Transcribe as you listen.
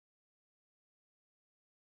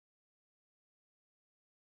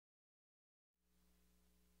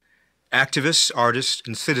Activists, artists,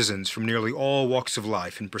 and citizens from nearly all walks of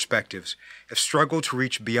life and perspectives have struggled to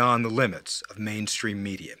reach beyond the limits of mainstream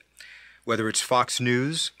media. Whether it's Fox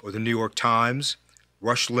News or the New York Times,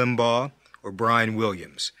 Rush Limbaugh, or Brian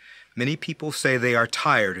Williams, many people say they are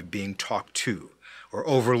tired of being talked to or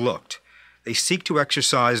overlooked. They seek to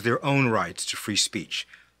exercise their own rights to free speech,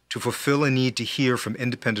 to fulfill a need to hear from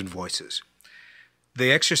independent voices.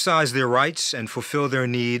 They exercise their rights and fulfill their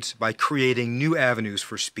needs by creating new avenues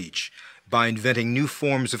for speech, by inventing new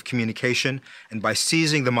forms of communication, and by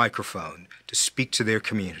seizing the microphone to speak to their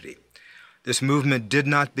community. This movement did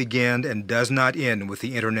not begin and does not end with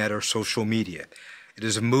the internet or social media. It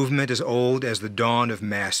is a movement as old as the dawn of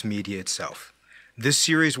mass media itself. This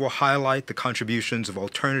series will highlight the contributions of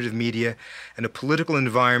alternative media and a political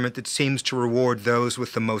environment that seems to reward those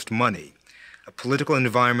with the most money, a political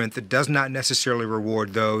environment that does not necessarily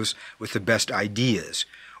reward those with the best ideas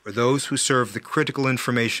or those who serve the critical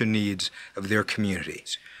information needs of their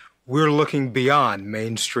communities. We're looking beyond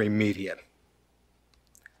mainstream media.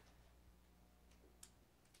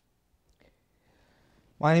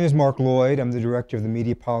 My name is Mark Lloyd. I'm the director of the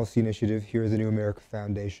Media Policy Initiative here at the New America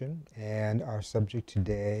Foundation, and our subject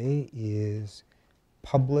today is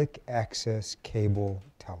public access cable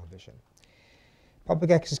television.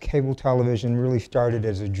 Public access cable television really started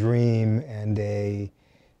as a dream and a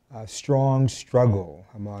strong struggle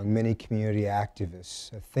among many community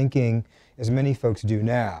activists, thinking, as many folks do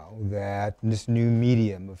now, that this new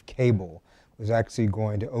medium of cable was actually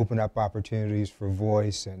going to open up opportunities for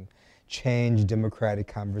voice and change democratic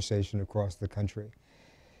conversation across the country.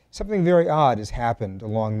 Something very odd has happened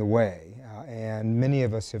along the way, and many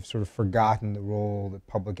of us have sort of forgotten the role that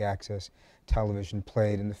public access television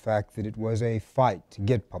played in the fact that it was a fight to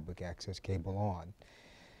get public access cable on.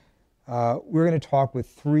 We're going to talk with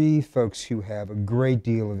three folks who have a great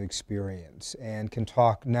deal of experience and can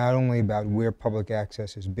talk not only about where public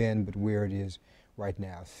access has been, but where it is right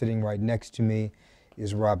now. Sitting right next to me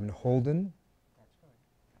is Robyn Holden.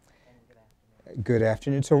 Good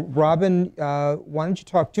afternoon. So, Robyn, why don't you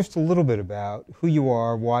talk just a little bit about who you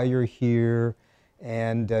are, why you're here,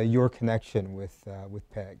 and your connection with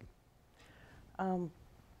PEG?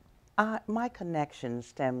 My connection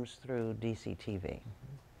stems through DCTV.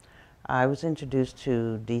 I was introduced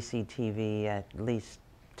to DCTV at least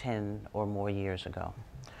 10 or more years ago.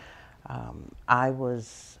 I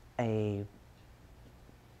was a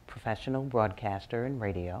professional broadcaster in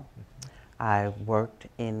radio. I worked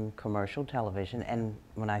in commercial television, and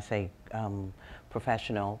when I say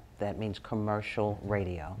professional, that means commercial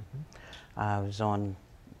radio. I was on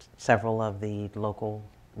several of the local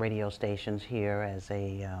radio stations here as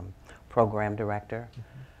a program director,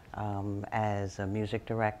 as a music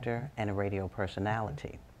director, and a radio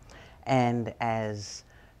personality. And as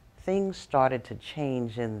things started to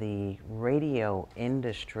change in the radio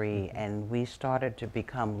industry and we started to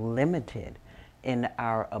become limited in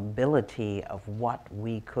our ability of what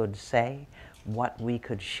we could say, what we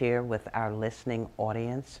could share with our listening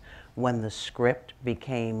audience, when the script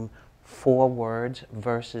became 4 words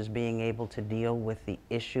versus being able to deal with the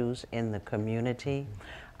issues in the community,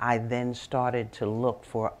 I then started to look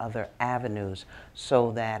for other avenues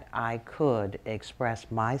so that I could express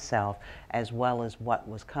myself as well as what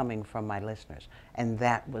was coming from my listeners. And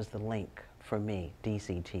that was the link for me,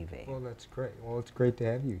 DCTV. Well, that's great. Well, it's great to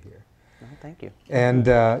have you here. Well, thank you. And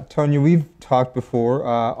Tonya, we've talked before,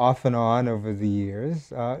 off and on over the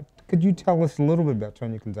years. Could you tell us a little bit about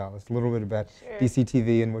Tonya Gonzalez, a little bit about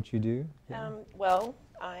DCTV and what you do? Well,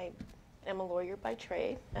 I am a lawyer by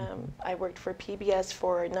trade. I worked for PBS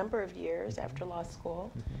for a number of years after law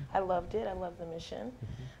school. I loved it. I loved the mission.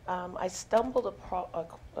 I stumbled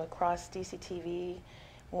across DCTV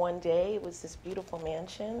one day. It was this beautiful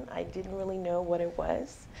mansion. I didn't really know what it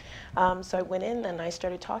was. So I went in and I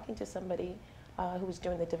started talking to somebody who was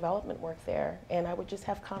doing the development work there. And I would just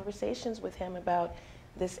have conversations with him about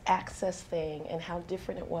this access thing and how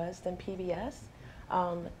different it was than PBS.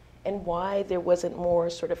 And why there wasn't more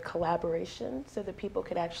sort of collaboration so that people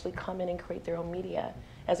could actually come in and create their own media,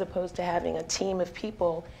 as opposed to having a team of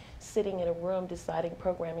people sitting in a room deciding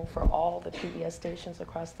programming for all the PBS stations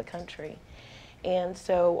across the country. And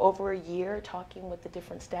so over a year, talking with the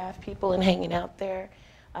different staff people and hanging out there,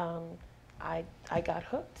 I got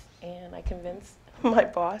hooked, and I convinced my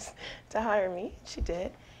boss to hire me. She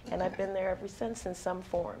did, and I've been there ever since in some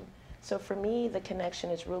form. So for me, the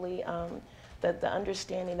connection is really the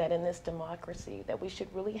understanding that in this democracy that we should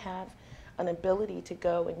really have an ability to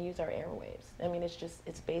go and use our airwaves. I mean,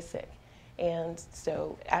 it's basic. And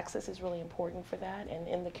so access is really important for that. And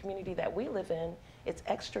in the community that we live in, it's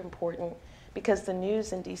extra important because the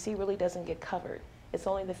news in DC really doesn't get covered. It's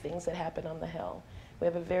only the things that happen on the Hill. We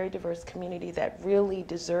have a very diverse community that really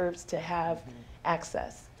deserves to have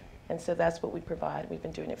access. And so that's what we provide. We've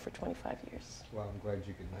been doing it for 25 years. Well, I'm glad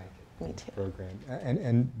you could make it. Me too. Program.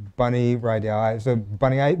 And Bunnie Reidel, so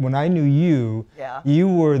Bunnie, when I knew you, Yeah. you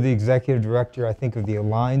were the executive director, I think, of the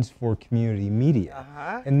Alliance for Community Media.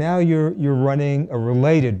 Uh-huh. And now you're running a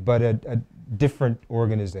related but a different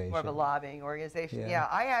organization. More of a lobbying organization. Yeah. Yeah,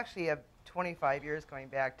 I actually have 25 years going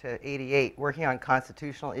back to '88 working on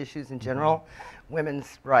constitutional issues in general,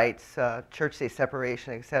 women's rights, church-state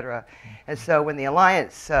separation, etc. And so when the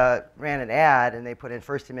Alliance ran an ad and they put in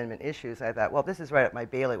First Amendment issues, I thought, well, this is right up my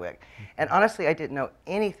bailiwick. And honestly, I didn't know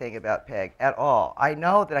anything about PEG at all. I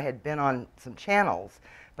know that I had been on some channels,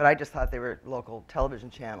 but I just thought they were local television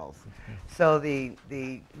channels. So the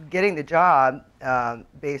getting the job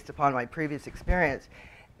based upon my previous experience,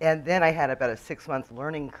 and then I had about a 6-month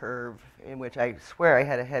learning curve in which I swear I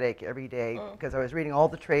had a headache every day because I was reading all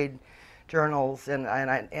the trade journals,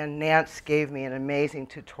 and Nance gave me an amazing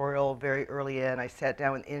tutorial very early in. I sat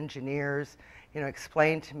down with engineers,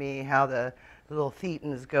 explained to me how the little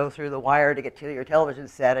thetans go through the wire to get to your television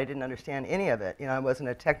set. I didn't understand any of it. I wasn't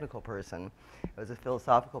a technical person. I was a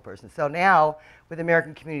philosophical person. So now, with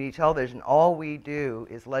American Community Television, all we do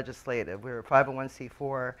is legislative. We're a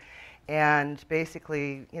 501c4. And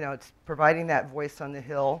basically, it's providing that voice on the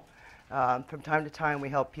Hill. From time to time, we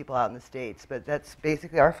help people out in the States. But that's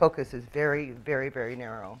basically, our focus is very, very, very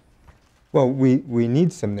narrow. Well, we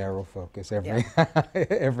need some narrow focus every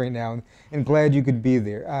every now and then. And glad you could be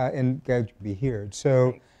there, and glad you could be here.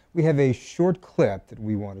 So we have a short clip that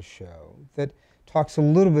we want to show that talks a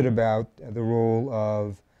little bit about the role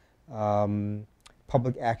of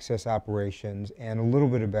public access operations and a little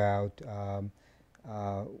bit about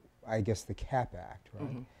I guess the CAP Act, right?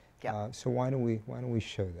 Mm-hmm. Yeah. So why don't we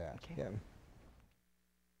show that? Okay. Yeah.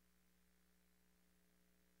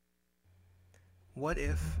 What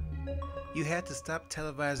if you had to stop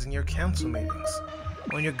televising your council meetings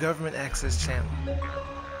on your government access channel?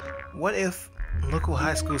 What if local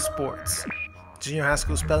high school sports, junior high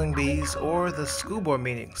school spelling bees, or the school board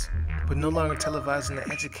meetings were no longer televised on the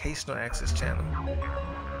educational access channel?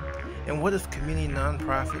 And what if community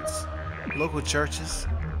nonprofits, local churches,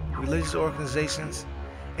 religious organizations,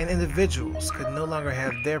 and individuals could no longer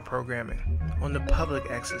have their programming on the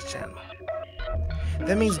public access channel?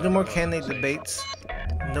 That means no more candidate debates,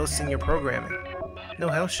 no senior programming, no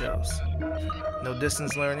health shows, no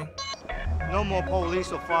distance learning, no more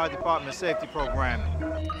police or fire department safety programming,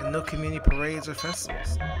 and no community parades or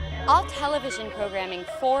festivals. All television programming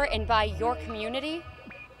for and by your community,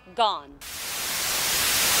 gone.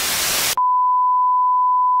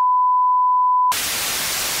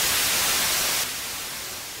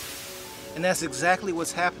 And that's exactly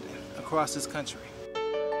what's happening across this country.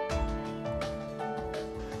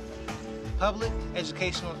 Public,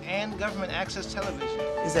 educational, and government access television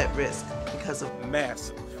is at risk because of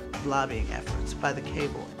massive lobbying efforts by the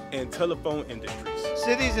cable and telephone industries.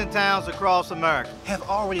 Cities and towns across America have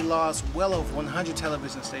already lost well over 100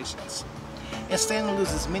 television stations and stand to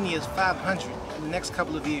lose as many as 500 in the next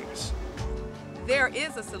couple of years. There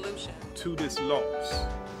is a solution to this loss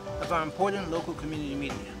of our important local community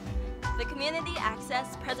media. The Community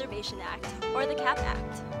Access Preservation Act, or the CAP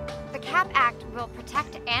Act. The CAP Act will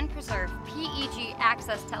protect and preserve PEG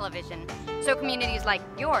access television so communities like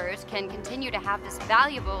yours can continue to have this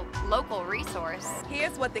valuable local resource.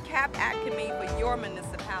 Here's what the CAP Act can mean for your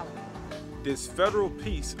municipality. This federal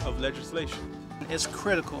piece of legislation is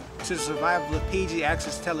critical to the survival of PEG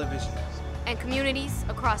access television. And communities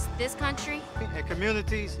across this country. And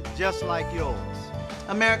communities just like yours.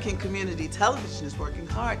 American Community Television is working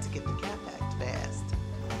hard to get the CAP Act passed.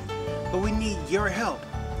 But we need your help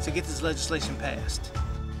to get this legislation passed.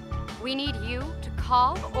 We need you to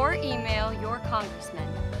call or email your congressmen.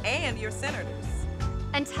 And your senators.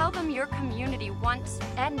 And tell them your community wants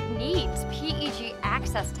and needs PEG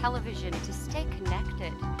access television to stay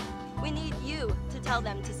connected. We need you to tell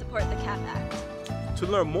them to support the CAP Act. To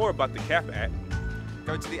learn more about the CAP Act,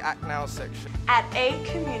 go to the Act Now section at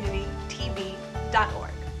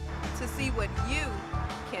acommunitytv.org to see what you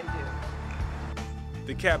can do.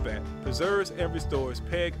 The CAP Act preserves and restores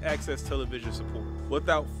PEG access television support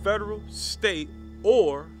without federal, state,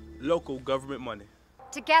 or local government money.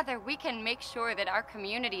 Together, we can make sure that our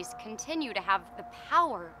communities continue to have the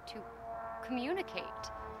power to communicate.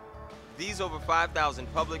 These over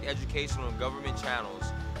 5,000 public, educational, and government channels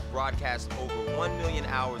broadcast over 1 million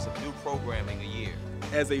hours of new programming a year.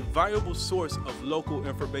 As a viable source of local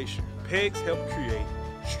information, PEGs help create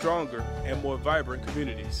stronger and more vibrant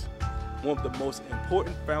communities, one of the most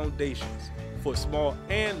important foundations for small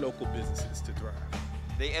and local businesses to thrive.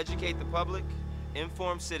 They educate the public,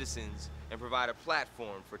 inform citizens, and provide a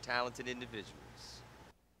platform for talented individuals.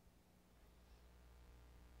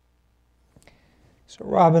 So,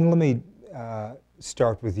 Robyn, let me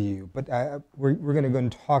start with you. But we're going to go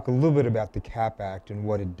and talk a little bit about the CAP Act and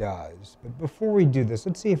what it does. But before we do this,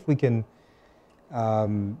 let's see if we can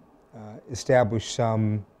establish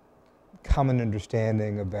some common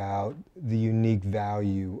understanding about the unique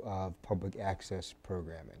value of public access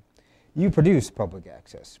programming. You produce public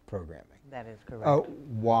access programming. That is correct.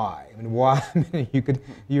 Why? I mean, why? I mean,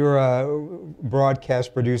 you're a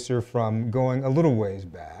broadcast producer from going a little ways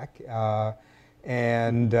back,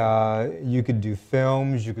 and you could do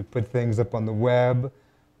films, you could put things up on the web.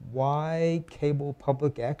 Why cable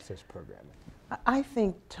public access programming? I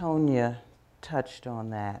think Tonya touched on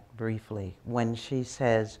that briefly when she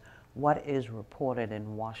says what is reported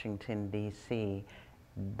in Washington, D.C.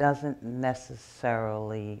 doesn't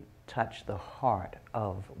necessarily touch the heart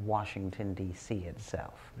of Washington, D.C.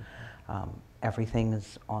 itself. Everything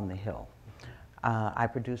is on the Hill. I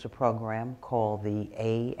produce a program called the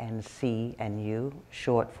ANC&U,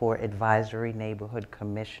 short for Advisory Neighborhood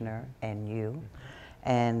Commissioner NU.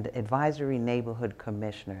 And Advisory Neighborhood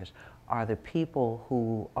Commissioners are the people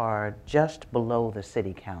who are just below the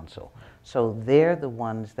City Council. So they're the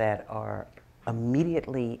ones that are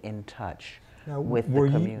immediately in touch with the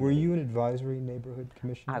community. Were you an Advisory Neighborhood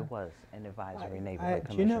Commissioner? I was an Advisory Neighborhood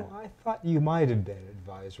Commissioner. Do you know, I thought you might have been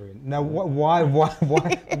advisory. Now, why what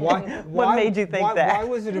made you think that? Why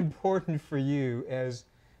was it important for you as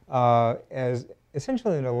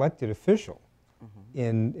essentially an elected official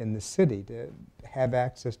in the city to have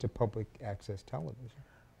access to public access television?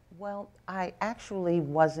 Well, I actually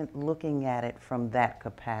wasn't looking at it from that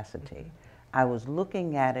capacity. I was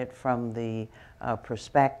looking at it from the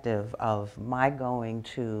perspective of my going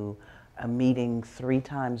to a meeting 3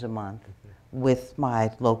 times a month with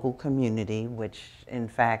my local community, which in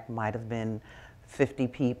fact might have been 50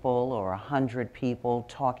 people or 100 people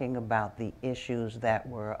talking about the issues that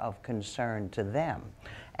were of concern to them.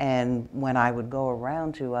 And when I would go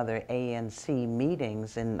around to other ANC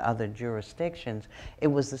meetings in other jurisdictions, it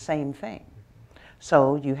was the same thing.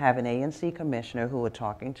 So you have an ANC commissioner who are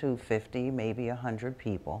talking to 50, maybe 100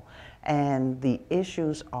 people, and the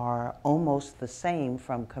issues are almost the same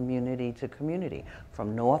from community to community,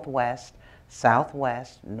 from northwest,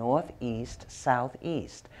 southwest, northeast,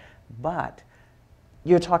 southeast. But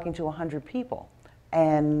you're talking to 100 people.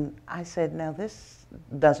 And I said, now this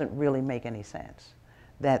doesn't really make any sense.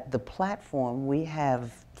 That the platform, we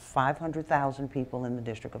have 500,000 people in the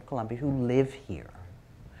District of Columbia who live here.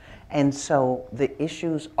 And so the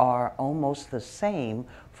issues are almost the same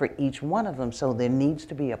for each one of them. So there needs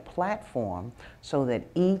to be a platform so that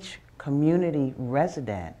each community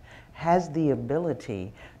resident has the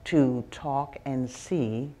ability to talk and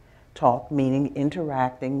see, talk meaning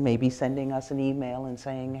interacting, maybe sending us an email and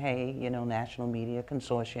saying, hey, you know, National Media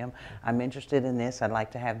Consortium, I'm interested in this, I'd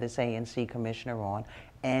like to have this ANC commissioner on,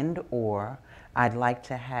 and or I'd like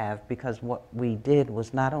to have, because what we did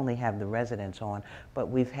was not only have the residents on, but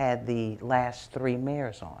we've had the last 3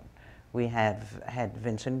 mayors on. We have had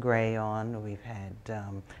Vincent Gray on, we've had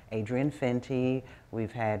Adrian Fenty,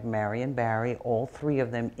 we've had Marion Barry, all 3 of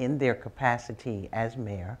them in their capacity as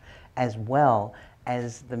mayor, as well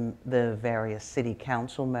as the various city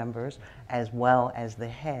council members, as well as the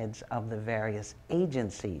heads of the various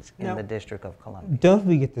agencies in the District of Columbia. Don't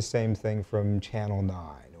we get the same thing from Channel 9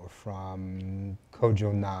 or from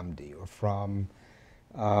Kojo Namdi or from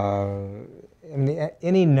I mean,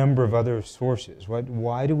 any number of other sources?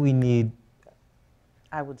 Why do we need...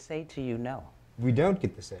 I would say to you, no. We don't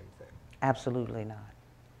get the same thing. Absolutely not.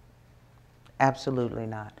 Absolutely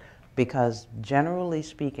not. Because generally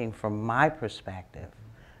speaking, from my perspective,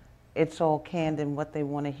 it's all canned in what they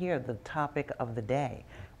want to hear, the topic of the day.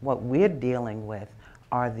 What we're dealing with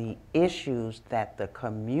are the issues that the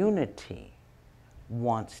community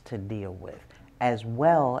wants to deal with, as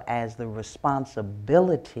well as the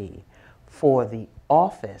responsibility for the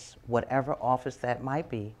office, whatever office that might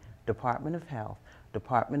be, Department of Health,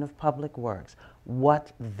 Department of Public Works,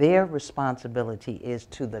 what their responsibility is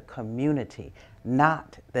to the community,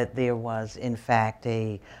 not that there was, in fact,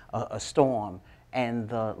 a storm and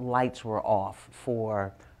the lights were off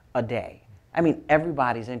for a day. I mean,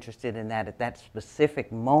 everybody's interested in that at that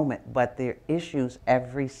specific moment, but there are issues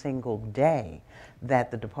every single day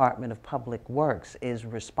that the Department of Public Works is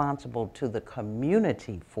responsible to the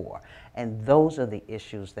community for, and those are the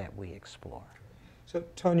issues that we explore. So,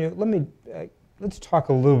 Tonya, let's talk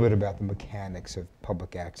a little bit about the mechanics of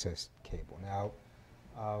public access cable. Now,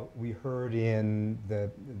 we heard in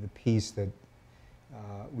the piece that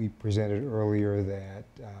We presented earlier that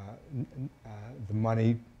the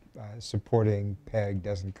money supporting PEG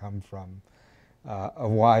doesn't come from a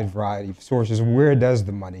wide variety of sources. Where does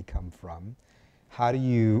the money come from? How do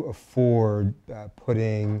you afford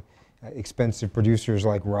putting expensive producers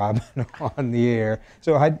like Robyn on the air?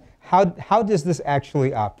 So how does this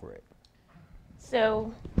actually operate?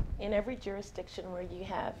 So in every jurisdiction where you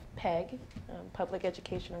have PEG, public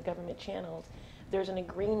education or government channels, there's an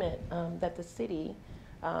agreement that the city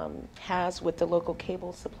has with the local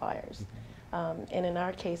cable suppliers. And in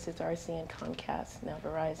our case, it's RCN, Comcast, now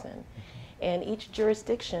Verizon. And each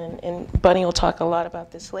jurisdiction, and Bunnie will talk a lot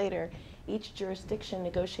about this later, each jurisdiction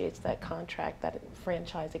negotiates that contract, that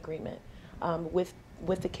franchise agreement with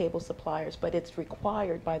the cable suppliers, but it's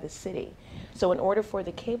required by the city. So in order for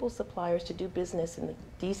the cable suppliers to do business in the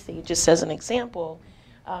DC, just as an example,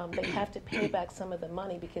 they have to pay back some of the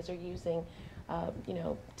money because they're using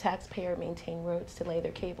taxpayer maintained roads to lay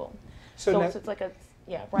their cable. So it's like a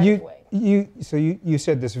right of way. So you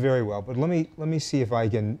said this very well, but let me see if I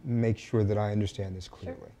can make sure that I understand this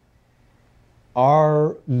clearly. Sure.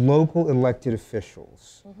 Our local elected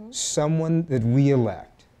officials, someone that we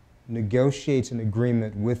elect, negotiates an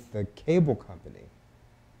agreement with the cable company,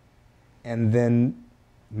 and then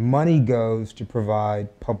money goes to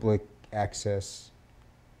provide public access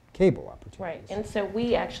cable opportunities. Right, and so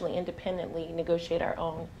we actually independently negotiate our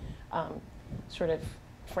own sort of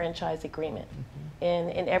franchise agreement. And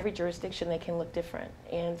in every jurisdiction, they can look different.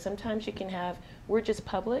 And sometimes you can have, we're just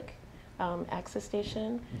public access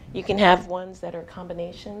station. You can have ones that are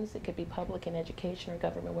combinations. It could be public and education or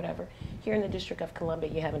government, whatever. Here in the District of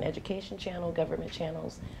Columbia, you have an education channel, government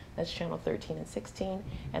channels, that's channel 13 and 16,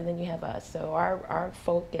 and then you have us. So our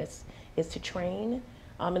focus is to train,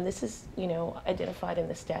 and this is, identified in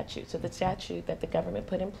the statute. So the statute that the government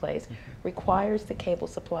put in place requires the cable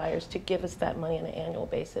suppliers to give us that money on an annual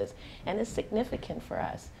basis, and it's significant for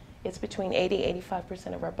us. It's between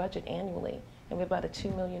 80–85% of our budget annually, and we have about a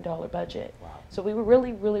 $2 million budget. Wow. So we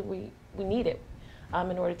need it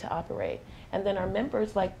in order to operate. And then our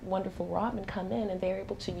members, like wonderful Robyn, come in and they're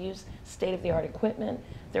able to use state-of-the-art equipment.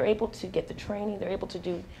 They're able to get the training. They're able to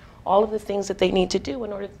do all of the things that they need to do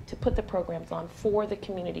in order to put the programs on for the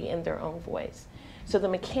community in their own voice. So the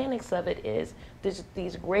mechanics of it is there's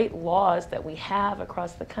these great laws that we have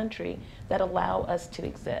across the country that allow us to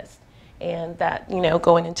exist. And that,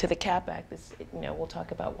 going into the CAP Act, this, we'll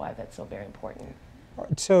talk about why that's so very important.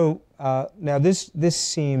 So now this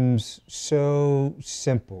seems so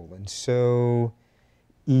simple and so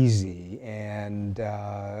easy, and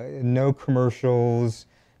no commercials,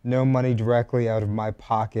 no money directly out of my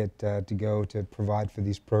pocket to go to provide for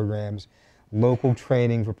these programs, local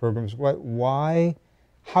training for programs. Why?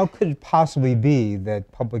 How could it possibly be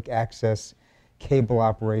that public access cable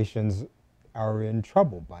operations are in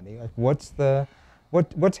trouble, Bunnie? Like, what's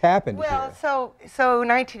happened here? Well, so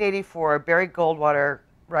 1984, Barry Goldwater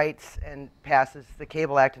writes and passes the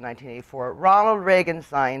Cable Act in 1984. Ronald Reagan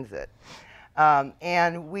signs it.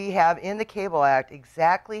 And we have in the Cable Act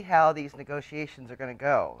exactly how these negotiations are going to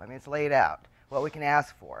go. I mean, it's laid out, what we can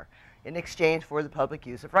ask for in exchange for the public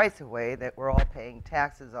use of rights-of-way that we're all paying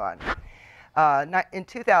taxes on. In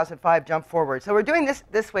 2005, jump forward. So we're doing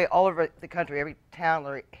this way all over the country. Every town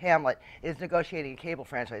or hamlet is negotiating a cable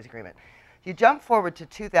franchise agreement. You jump forward to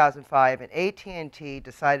 2005, and AT&T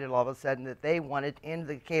decided all of a sudden that they wanted into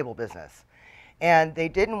the cable business. And they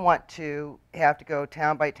didn't want to have to go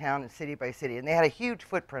town by town and city by city. And they had a huge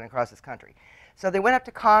footprint across this country. So they went up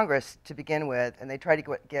to Congress to begin with, and they tried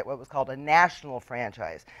to get what was called a national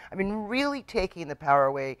franchise. I mean, really taking the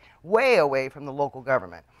power way away from the local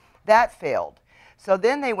government. That failed. So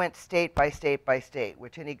then they went state by state by state,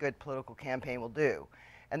 which any good political campaign will do.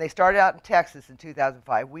 And they started out in Texas in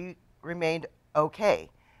 2005. We remained okay.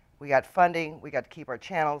 We got funding. We got to keep our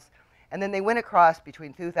channels. And then they went across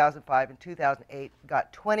between 2005 and 2008,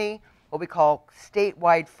 got 20 what we call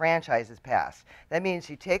statewide franchises passed. That means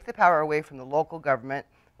you take the power away from the local government,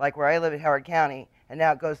 like where I live in Howard County, and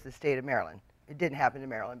now it goes to the state of Maryland. It didn't happen to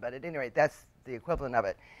Maryland, but at any rate, that's the equivalent of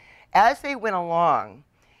it. As they went along,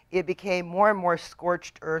 it became more and more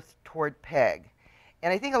scorched earth toward PEG.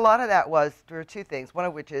 And I think a lot of that was, there were two things, one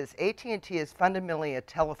of which is AT&T is fundamentally a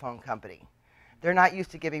telephone company. They're not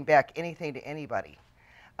used to giving back anything to anybody.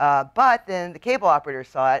 But then the cable operators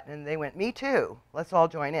saw it, and they went, me too, let's all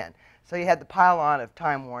join in. So you had the pile-on of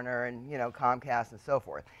Time Warner and Comcast and so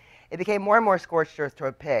forth. It became more and more scorched earth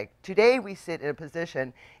toward PEG. Today we sit in a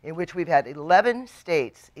position in which we've had 11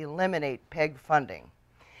 states eliminate PEG funding.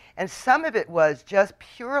 And some of it was just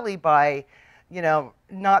purely by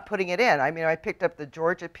not putting it in. I mean, I picked up the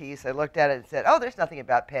Georgia piece, I looked at it and said, oh, there's nothing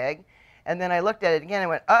about PEG. And then I looked at it again and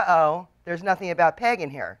went, uh-oh, there's nothing about PEG in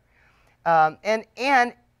here. And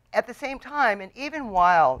at the same time, and even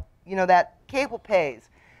while, you know, that cable pays,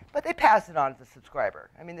 but they pass it on to the subscriber.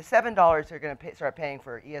 I mean, the $7 they're going to start paying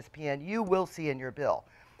for ESPN, you will see in your bill.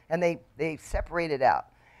 And they separate it out.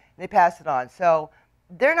 They pass it on. So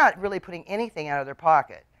they're not really putting anything out of their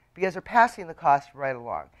pocket because they're passing the cost right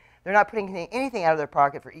along. They're not putting anything out of their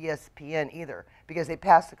pocket for ESPN either because they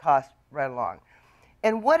pass the cost right along.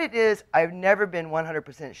 And what it is, I've never been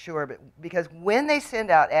 100% sure, but because when they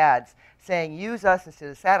send out ads saying use us instead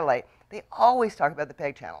of satellite, they always talk about the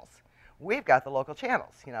PEG channels. We've got the local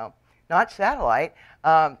channels, you know, not satellite.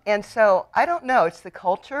 And so I don't know. It's the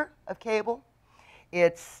culture of cable.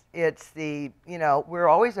 It's the, you know, we're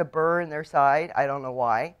always a burr in their side. I don't know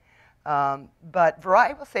why. But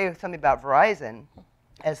I will say something about Verizon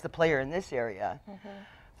as the player in this area.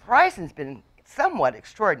 Verizon's been somewhat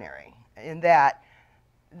extraordinary in that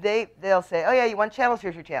they'll say, oh yeah, you want channels,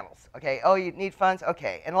 here's your channels. Okay, oh, you need funds,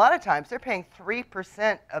 okay. And a lot of times they're paying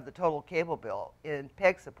 3% of the total cable bill in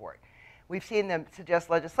PEG support. We've seen them suggest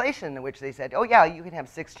legislation in which they said, oh yeah, you can have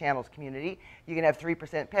 6 channels community, you can have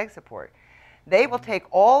 3% PEG support. They will take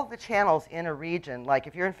all the channels in a region, like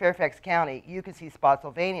if you're in Fairfax County, you can see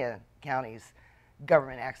Spotsylvania County's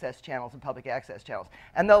government access channels and public access channels.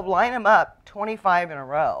 And they'll line them up 25 in a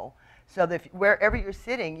row, so that wherever you're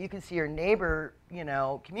sitting, you can see your neighbor, you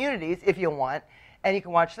know, communities if you want, and you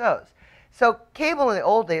can watch those. So cable in the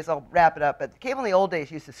old days, I'll wrap it up, but cable in the old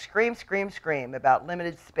days used to scream, scream, scream about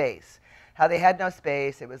limited space, how they had no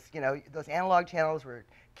space. It was, you know, those analog channels were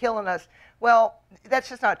killing us. Well, that's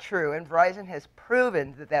just not true, and Verizon has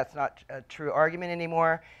proven that that's not a true argument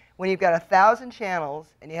anymore. When you've got 1,000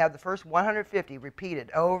 channels and you have the first 150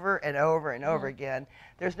 repeated over and over and over again,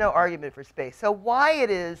 there's no argument for space. So why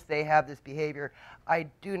it is they have this behavior, I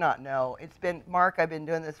do not know. It's been, Mark, I've been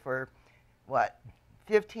doing this for, what,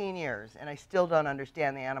 15 years, and I still don't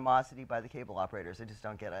understand the animosity by the cable operators. I just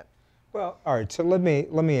don't get it. Well, all right, so let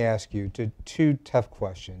me ask you two tough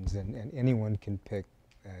questions, and anyone can pick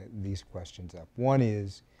these questions up. One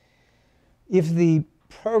is, if the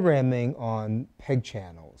programming on PEG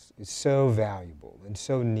channels is so valuable and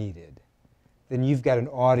so needed, then you've got an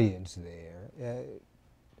audience there.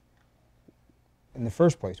 In the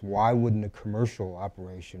first place, why wouldn't a commercial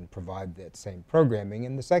operation provide that same programming?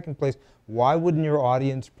 In the second place, why wouldn't your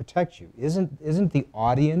audience protect you? Isn't the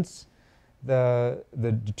audience the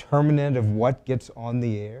determinant of what gets on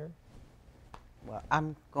the air? Well,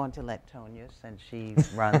 I'm going to let Tonya, since she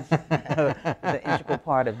runs the integral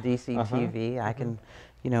part of DCTV, I can,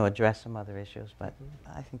 you know, address some other issues, but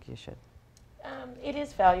I think you should. It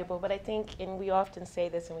is valuable, but I think, and we often say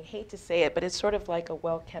this, and we hate to say it, but it's sort of like a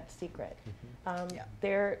well-kept secret.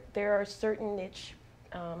 There are certain niche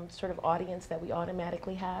sort of audience that we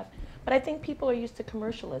automatically have, but I think people are used to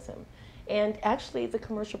commercialism. And actually, the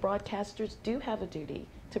commercial broadcasters do have a duty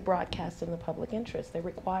to broadcast in the public interest. They're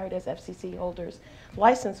required as FCC holders,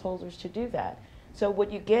 license holders, to do that. So what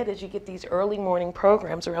you get is you get these early morning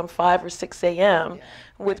programs around 5 or 6 a.m.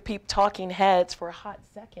 with people talking heads for a hot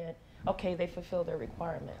second. Okay, they fulfill their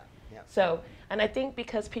requirement. So, and I think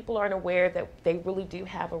because people aren't aware that they really do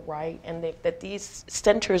have a right, and that these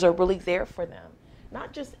centers are really there for them,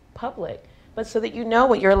 not just public, but so that you know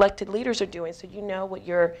what your elected leaders are doing, so you know what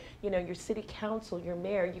your city council, your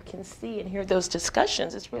mayor, you can see and hear those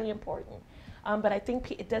discussions. It's really important. But I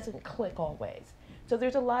think it doesn't click always. So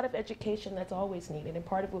there's a lot of education that's always needed, and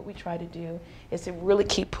part of what we try to do is to really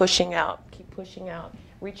keep pushing out,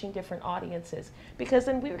 reaching different audiences, because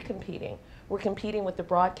then we're competing. We're competing with the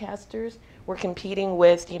broadcasters. We're competing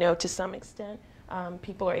with, you know, to some extent,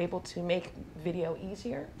 people are able to make video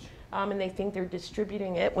easier. And they think they're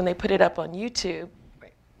distributing it when they put it up on YouTube.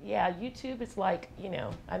 Yeah, YouTube is like, you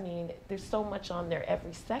know, I mean, there's so much on there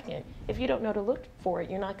every second. If you don't know to look for it,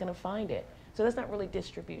 you're not going to find it. So that's not really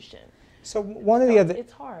distribution. So one of the other,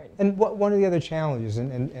 it's hard. And one of the other challenges,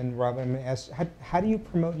 and Robyn, I'm going to ask, how do you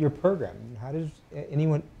promote your program? How does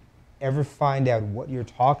anyone ever find out what you're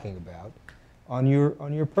talking about on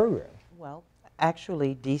your program? Well,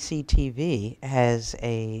 actually, DCTV has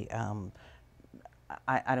a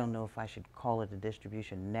I don't know if I should call it a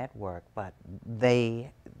distribution network, but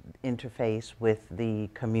they interface with the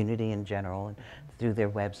community in general and through their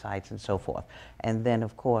websites and so forth. And then,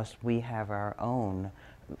 of course, we have our own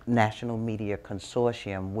National Media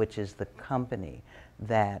Consortium, which is the company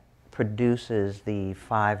that produces the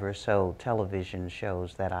 5 or so television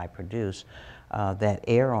shows that I produce. that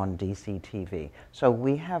air on DCTV. So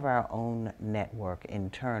we have our own network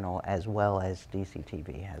internal as well as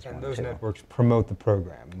DCTV has one And those too. networks promote the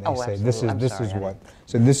program. And they Oh, say absolutely. this is what.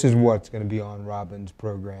 So this is what's going to be on Robyn's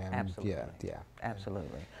program. Absolutely. Yeah.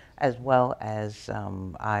 Absolutely. As well as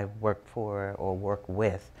I work for or work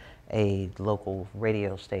with a local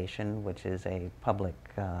radio station, which is a public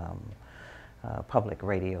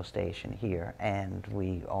radio station here, and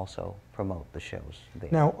we also promote the shows there.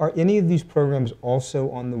 Now, are any of these programs also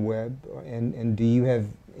on the web? And do you have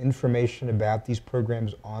information about these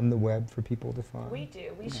programs on the web for people to find? We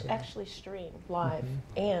do. We actually stream live,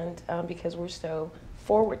 and because we're so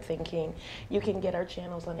forward-thinking, you can get our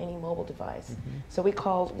channels on any mobile device. So we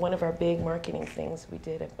called one of our big marketing things we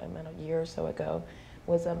did about a year or so ago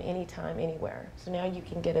was anytime, anywhere. So now you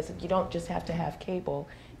can get us, you don't just have to have cable,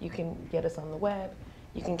 you can get us on the web,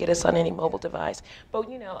 you can get us on any mobile device. But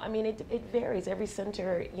I mean, it varies. Every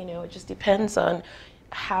center, it just depends on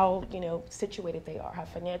how, situated they are, how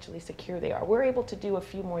financially secure they are. We're able to do a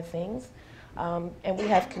few more things. And we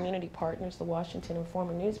have community partners, the Washington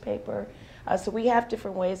Informer newspaper. So we have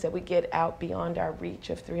different ways that we get out beyond our reach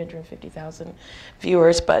of 350,000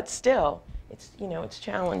 viewers, but still, it's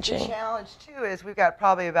challenging. The challenge, too, is we've got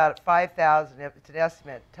probably about 5,000, if it's an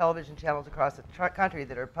estimate, television channels across the country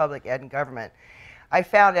that are public ed and government. I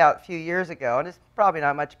found out a few years ago, and it's probably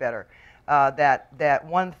not much better, that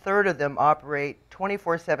 1/3 of them operate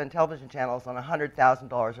 24/7 television channels on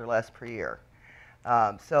 $100,000 or less per year.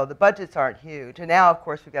 So the budgets aren't huge. And now, of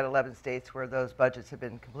course, we've got 11 states where those budgets have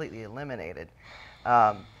been completely eliminated.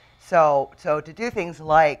 So to do things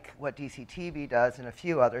like what DCTV does and a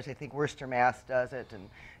few others, I think Worcester, Mass does it, and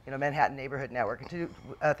Manhattan Neighborhood Network, and to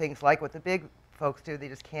do things like what the big folks do, they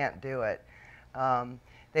just can't do it.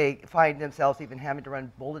 They find themselves even having to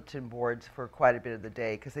run bulletin boards for quite a bit of the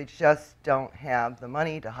day because they just don't have the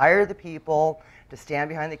money to hire the people, to stand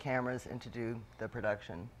behind the cameras, and to do the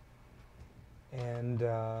production. And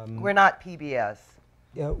we're not PBS.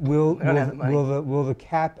 Yeah, will the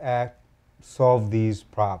CAP Act solve these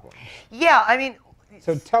problems? Yeah, I mean.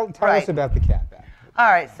 So tell us about the CAP Act. All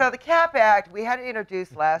right, so the CAP Act, we had it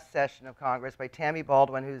introduced last session of Congress by Tammy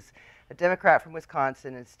Baldwin, who's a Democrat from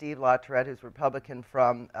Wisconsin, and Steve LaTourette, who's a Republican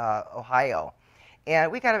from Ohio.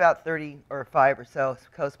 And we got about 35 or so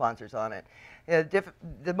co-sponsors on it.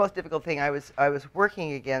 The most difficult thing I was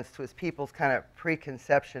working against was people's kind of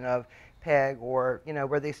preconception of PEG or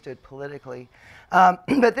where they stood politically.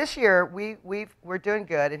 But this year we're doing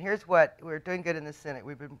good, and here's what we're doing good in the Senate.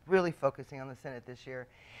 We've been really focusing on the Senate this year.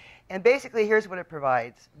 And basically here's what it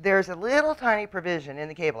provides. There's a little tiny provision in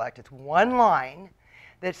the Cable Act. It's one line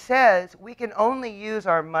that says we can only use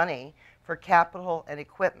our money for capital and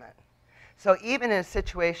equipment. So even in a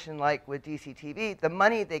situation like with DCTV, the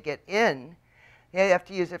money they get in, they have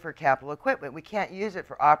to use it for capital equipment. We can't use it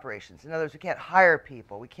for operations. In other words, we can't hire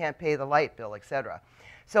people. We can't pay the light bill, et cetera.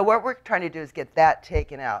 So what we're trying to do is get that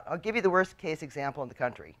taken out. I'll give you the worst case example in the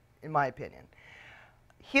country, in my opinion.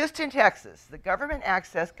 Houston, Texas, the government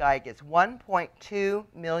access guy gets $1.2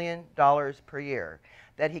 million per year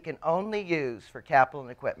that he can only use for capital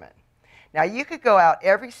and equipment. Now, you could go out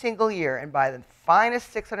every single year and buy the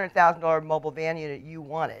finest $600,000 mobile van unit you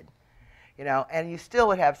wanted, and you still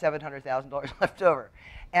would have $700,000 left over,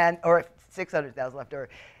 or $600,000 left over.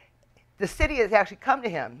 The city has actually come to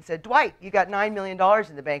him and said, Dwight, you got $9 million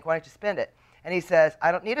in the bank, why don't you spend it? And he says,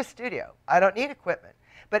 I don't need a studio, I don't need equipment.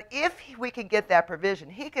 But if we could get that provision,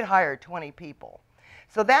 he could hire 20 people.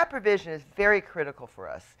 So that provision is very critical for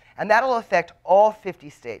us, and that'll affect all 50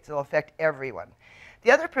 states. It'll affect everyone.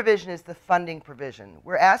 The other provision is the funding provision.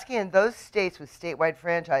 We're asking in those states with statewide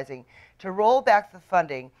franchising to roll back the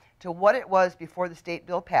funding to what it was before the state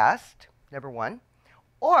bill passed, number one,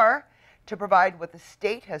 or to provide what the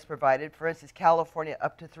state has provided, for instance, California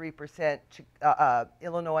up to 3%,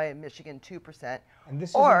 Illinois and Michigan 2%. And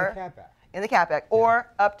this is in the CAP Act. In the CAP Act,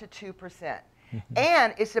 or up to 2%.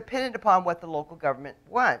 And it's dependent upon what the local government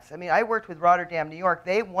wants. I mean, I worked with Rotterdam, New York.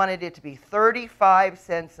 They wanted it to be 35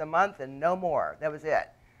 cents a month and no more. That was it,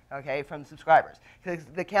 okay, from subscribers. Because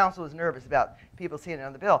the council was nervous about people seeing it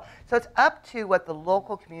on the bill. So it's up to what the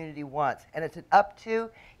local community wants. And it's an up to.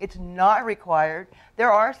 It's not required.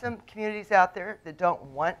 There are some communities out there that don't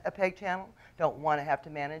want a PEG channel, don't want to have to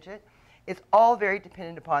manage it. It's all very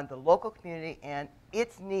dependent upon the local community and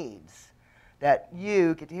its needs that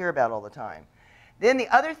you get to hear about all the time. Then the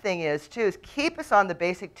other thing is, too, is keep us on the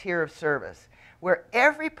basic tier of service, where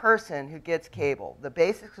every person who gets cable, the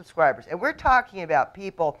basic subscribers, and we're talking about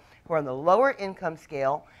people who are on the lower income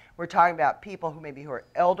scale, we're talking about people who maybe who are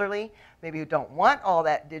elderly, maybe who don't want all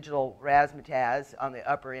that digital razzmatazz on the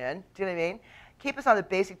upper end, do you know what I mean? Keep us on the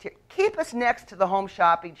basic tier. Keep us next to the home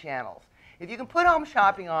shopping channels. If you can put home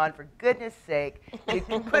shopping on, for goodness sake, you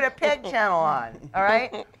can put a PEG channel on, all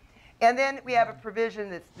right? And then we have a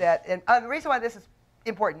provision and the reason why this is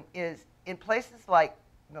important is in places like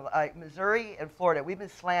Missouri and Florida, we've been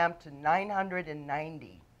slammed to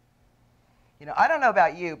 990. You know, I don't know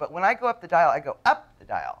about you, but when I go up the dial, I go up the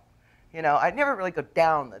dial. You know, I never really go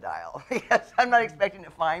down the dial because I'm not expecting to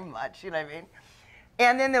find much, you know what I mean?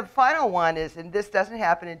 And then the final one is, and this doesn't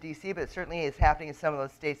happen in DC, but it certainly is happening in some of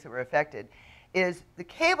those states that were affected, is the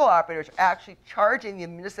cable operators are actually charging the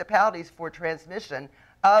municipalities for transmission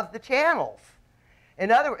of the channels. In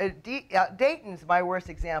other words, Dayton's my worst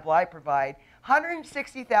example I provide,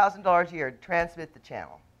 $160,000 a year to transmit the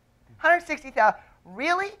channel. $160,000,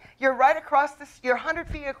 really? You're right across you're 100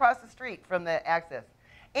 feet across the street from the access.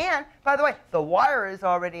 And, by the way, the wire is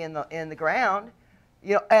already in the ground.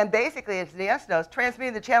 You know, and basically, as DS knows,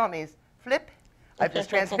 transmitting the channel means flip. I've just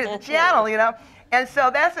transmitted the channel, you know. And so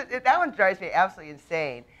that one drives me absolutely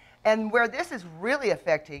insane. And where this is really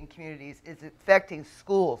affecting communities is affecting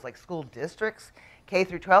schools, like school districts, K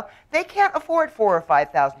through 12. They can't afford $4,000 or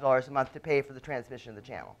 $5,000 a month to pay for the transmission of the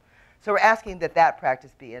channel. So we're asking that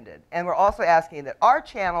practice be ended. And we're also asking that our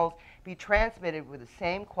channels be transmitted with the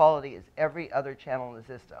same quality as every other channel in the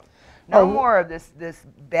system. No more of this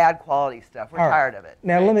bad quality stuff. We're tired of it.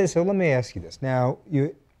 Now, let me ask you this. Now,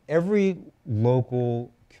 every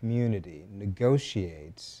local community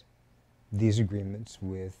negotiates these agreements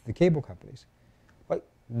with the cable companies. Like,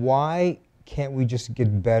 why can't we just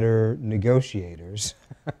get better negotiators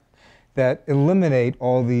that eliminate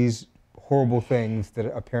all these horrible things that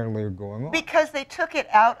apparently are going on? Because they took it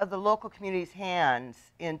out of the local community's hands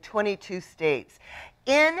in 22 states.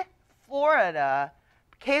 In Florida,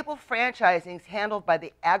 cable franchising is handled by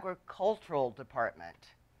the agricultural department.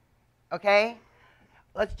 Okay?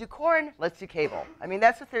 Let's do corn, let's do cable. I mean,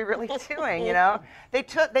 that's what they're really doing, you know?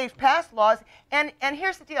 They've passed laws, and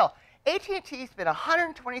here's the deal. AT&T spent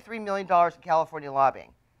 $123 million in California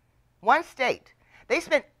lobbying. One state. They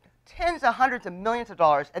spent tens of hundreds of millions of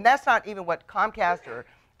dollars, and that's not even what Comcast or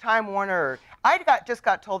Time Warner, just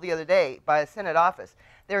got told the other day by a Senate office,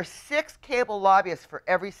 there are 6 cable lobbyists for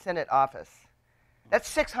every Senate office. That's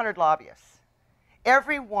 600 lobbyists.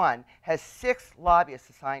 Every one has 6 lobbyists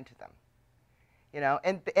assigned to them. You know,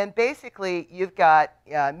 and basically you've got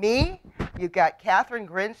me, you've got Catherine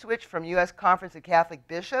Grinswich from U.S. Conference of Catholic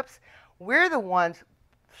Bishops. We're the ones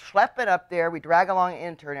schlepping up there. We drag along an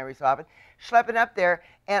intern every so often, schlepping up there,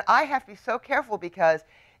 and I have to be so careful because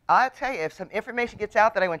I'll tell you, if some information gets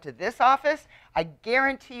out that I went to this office, I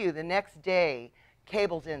guarantee you the next day,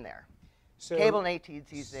 cable's in there. So, cable and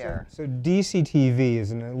AT&T's there. So DCTV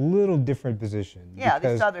is in a little different position. Yeah,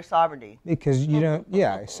 this is other sovereignty. Because you don't,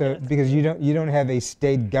 because you don't have a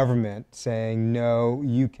state government saying no,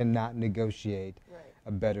 you cannot negotiate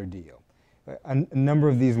a better deal. A number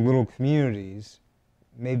of these little communities,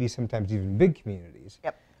 maybe sometimes even big communities,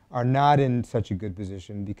 are not in such a good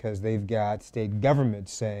position because they've got state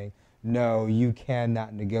governments saying, no, you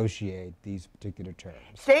cannot negotiate these particular terms.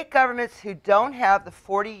 State governments who don't have the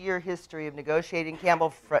 40-year history of negotiating cable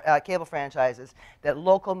franchises that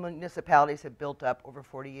local municipalities have built up over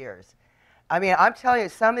 40 years. I mean, I'm telling you,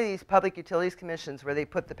 some of these public utilities commissions where they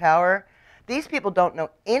put the power, these people don't know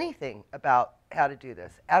anything about how to do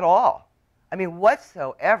this at all. I mean,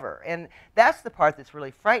 whatsoever. And that's the part that's really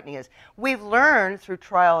frightening is we've learned through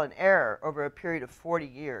trial and error over a period of 40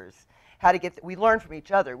 years how to get, we learn from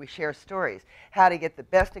each other, we share stories, how to get the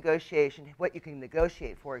best negotiation, what you can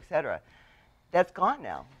negotiate for, et cetera. That's gone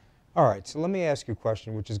now. All right, so let me ask you a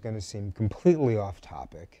question which is going to seem completely off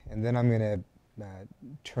topic, and then I'm going to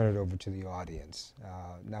turn it over to the audience,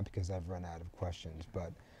 not because I've run out of questions,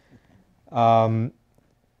 but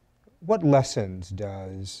what lessons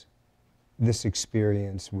does this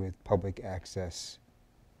experience with public access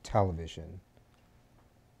television,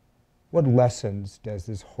 what lessons does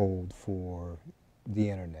this hold for the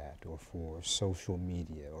internet or for social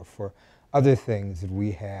media or for other things that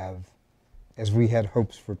we have, as we had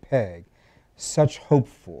hopes for PEG, such hope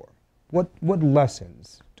for? What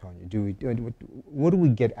lessons, Tonya, what do we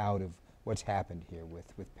get out of what's happened here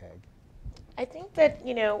with PEG? I think that,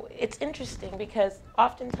 you know, it's interesting because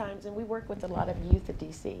oftentimes, and we work with a lot of youth at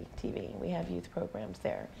DCTV, we have youth programs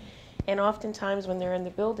there, and oftentimes when they're in the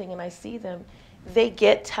building and I see them, they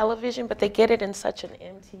get television, but they get it in such an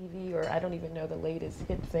MTV, or I don't even know the latest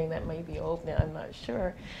hit thing that may be old now, I'm not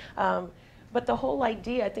sure. But the whole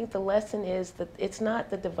idea, I think the lesson is that it's not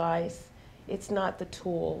the device, it's not the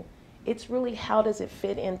tool, it's really how does it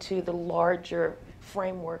fit into the larger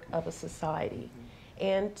framework of a society.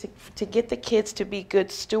 and to get the kids to be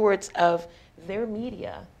good stewards of their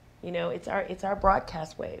media. You know, it's our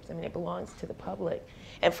broadcast waves. I mean, it belongs to the public,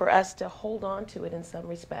 and for us to hold on to it in some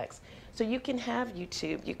respects. So you can have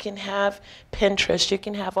YouTube, you can have Pinterest, you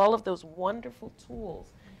can have all of those wonderful tools,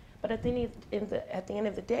 but at the end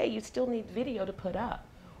of the day, you still need video to put up,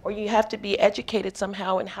 or you have to be educated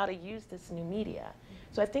somehow in how to use this new media.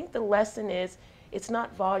 So I think the lesson is, it's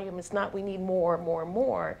not volume, it's not we need more, more,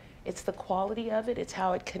 more. It's the quality of it, it's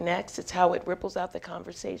how it connects, it's how it ripples out the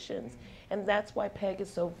conversations. And that's why PEG is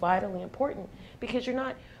so vitally important, because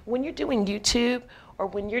when you're doing YouTube or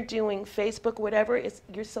when you're doing Facebook, whatever,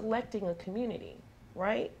 you're selecting a community,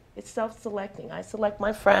 right? It's self-selecting. I select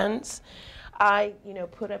my friends. I,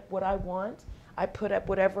 put up what I want. I put up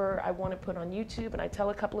whatever I want to put on YouTube, and I tell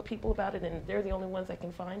a couple of people about it, and they're the only ones that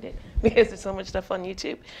can find it because there's so much stuff on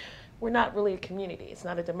YouTube. We're not really a community. It's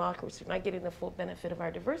not a democracy. We're not getting the full benefit of our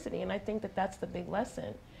diversity, and I think that that's the big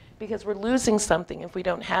lesson, because we're losing something if we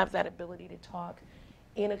don't have that ability to talk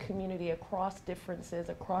in a community across differences,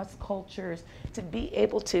 across cultures, to be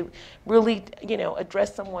able to really,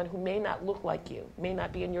 address someone who may not look like you, may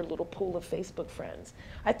not be in your little pool of Facebook friends.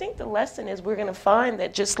 I think the lesson is we're going to find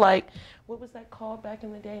that, just like, what was that called back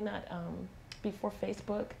in the day, not before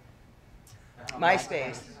Facebook?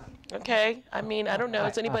 MySpace. Okay, I mean, I don't know,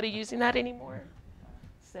 is anybody using that anymore?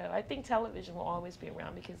 So I think television will always be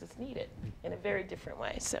around because it's needed in a very different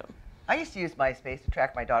way, so. I used to use MySpace to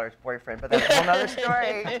track my daughter's boyfriend, but that's a whole other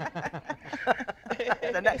story.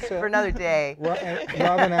 For another day. Well,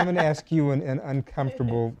 Robyn, I'm going to ask you an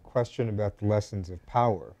uncomfortable question about the lessons of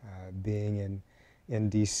power, being in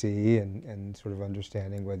D.C. and sort of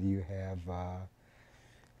understanding whether you have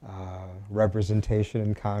representation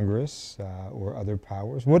in Congress or other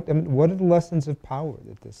powers. What are the lessons of power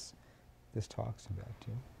that this talks about,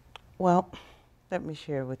 too? Well, let me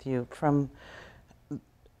share with you, from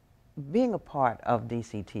being a part of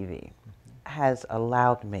DCTV has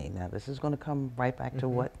allowed me, now this is going to come right back to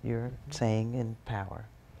what you're saying in power.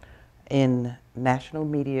 In National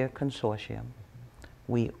Media Consortium,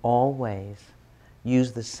 we always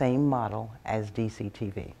use the same model as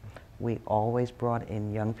DCTV. We always brought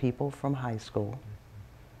in young people from high school.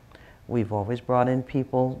 We've always brought in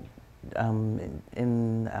people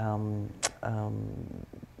in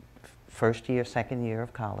first year, second year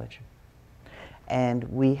of college. And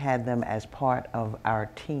we had them as part of our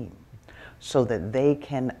team so that they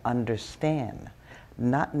can understand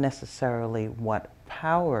not necessarily what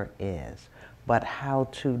power is, but how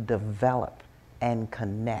to develop and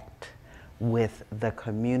connect with the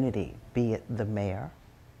community, be it the mayor,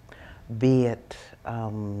 be it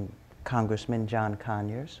Congressman John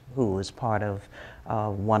Conyers, who is part of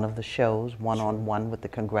one of the shows, one-on-one with the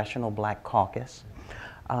Congressional Black Caucus,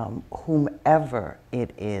 whomever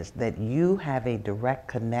it is, that you have a direct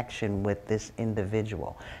connection with this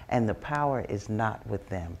individual. And the power is not with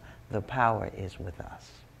them. The power is with us.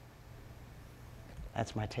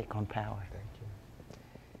 That's my take on power. Thank you.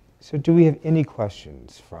 So do we have any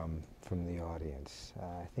questions from the audience?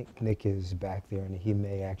 I think Nick is back there, and he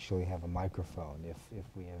may actually have a microphone if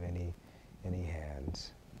we have any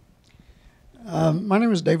hands. My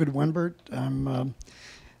name is David Winbert. I'm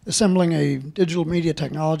assembling a digital media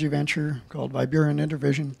technology venture called Viburian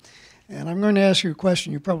Intervision, and I'm going to ask you a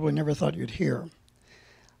question you probably never thought you'd hear.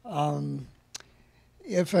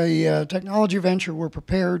 If a technology venture were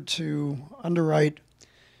prepared to underwrite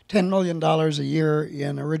 $10 million a year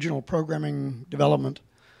in original programming development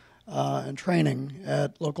and training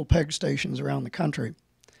at local PEG stations around the country,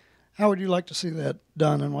 how would you like to see that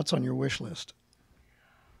done, and what's on your wish list?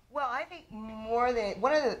 Well, I think more than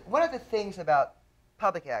one of the things about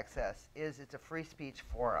public access is it's a free speech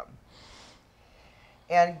forum.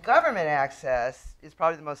 And government access is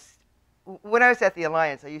probably the most, when I was at the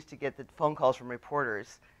Alliance, I used to get the phone calls from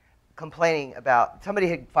reporters complaining about, somebody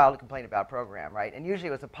had filed a complaint about a program, right? And usually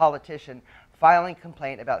it was a politician filing a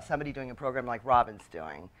complaint about somebody doing a program like Robyn's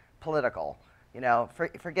doing, political.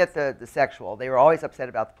 Forget the sexual. They were always upset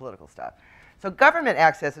about the political stuff. So government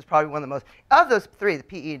access is probably one of the most, of those three, the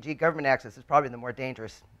PE and G, government access is probably the more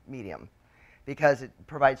dangerous medium, because it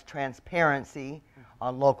provides transparency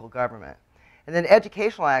on local government. And then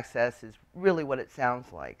educational access is really what it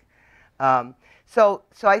sounds like. So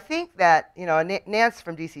I think that, Nance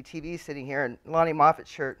from DCTV sitting here, and Lonnie Moffat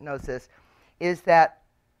sure knows this, is that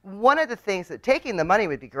one of the things that taking the money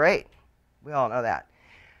would be great. We all know that.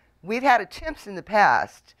 We've had attempts in the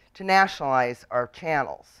past to nationalize our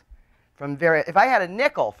channels. If I had a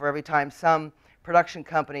nickel for every time some production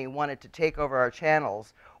company wanted to take over our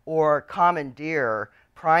channels or commandeer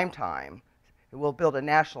primetime, we'll build a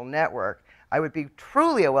national network, I would be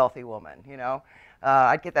truly a wealthy woman,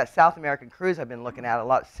 I'd get that South American cruise I've been looking at a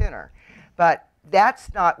lot sooner. But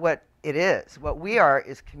that's not what it is. What we are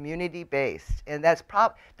is community-based, and that's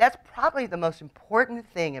probably the most important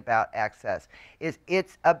thing about Access, is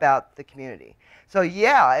it's about the community. So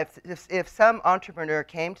yeah, if some entrepreneur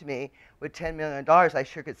came to me with $10 million, I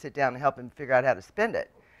sure could sit down and help him figure out how to spend it.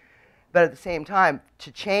 But at the same time,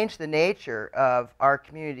 to change the nature of our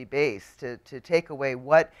community base, to take away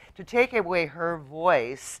her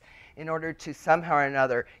voice in order to somehow or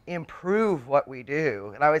another improve what we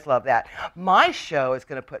do. And I always love that. My show is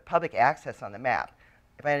going to put public access on the map.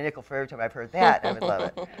 If I had a nickel for every time I've heard that, I would love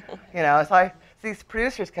it. You know, it's like these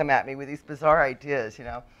producers come at me with these bizarre ideas, you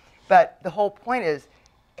know. But the whole point is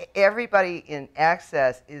everybody in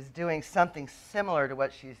Access is doing something similar to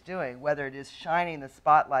what she's doing, whether it is shining the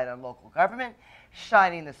spotlight on local government,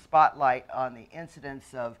 shining the spotlight on the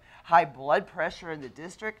incidence of high blood pressure in the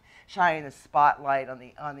district, shining the spotlight on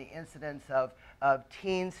the incidence of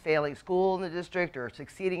teens failing school in the district or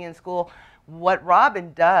succeeding in school. What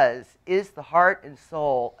Robyn does is the heart and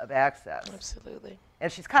soul of Access. Absolutely.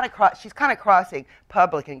 And she's kind of crossing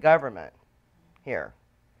public and government here.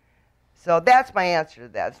 So that's my answer to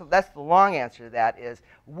that. So that's the long answer to that is,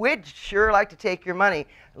 we'd sure like to take your money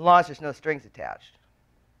as long as there's no strings attached.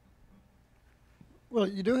 Well,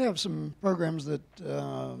 you do have some programs that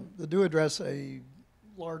do address a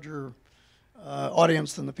larger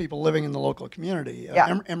audience than the people living in the local community.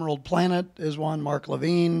 Yeah. Emerald Planet is one, Mark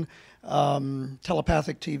Levine,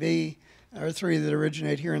 Telepathic TV are three that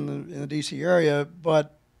originate here in the DC area,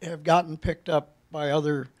 but have gotten picked up by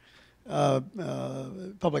other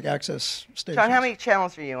public access stations. John, how many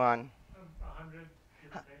channels are you on? 100.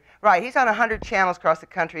 Right, he's on 100 channels across the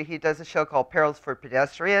country. He does a show called Perils for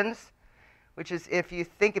Pedestrians, which is, if you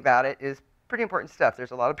think about it, is pretty important stuff.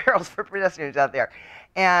 There's a lot of perils for pedestrians out there.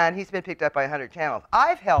 And he's been picked up by 100 channels.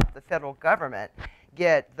 I've helped the federal government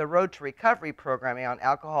get the Road to Recovery programming on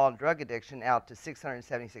alcohol and drug addiction out to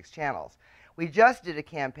 676 channels. We just did a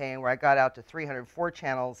campaign where I got out to 304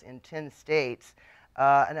 channels in 10 states,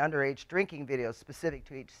 and underage drinking videos specific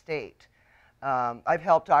to each state. I've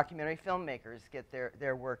helped documentary filmmakers get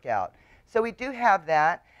their work out. So we do have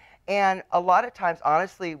that. And a lot of times,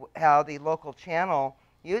 honestly, how the local channel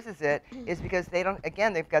uses it is because they don't,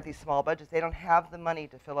 again, they've got these small budgets. They don't have the money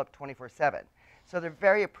to fill up 24/7. So they're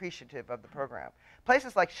very appreciative of the program.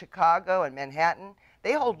 Places like Chicago and Manhattan,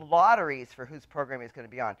 they hold lotteries for whose programming is going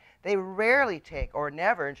to be on. They rarely take, or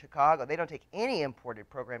never in Chicago, they don't take any imported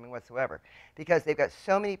programming whatsoever because they've got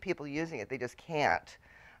so many people using it, they just can't.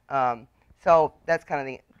 So that's kind of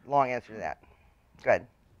the long answer to that. Good.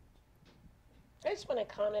 I just want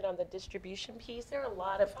to comment on the distribution piece. There are a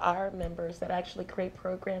lot of our members that actually create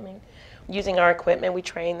programming using our equipment. We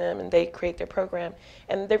train them and they create their program.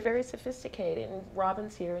 And they're very sophisticated. And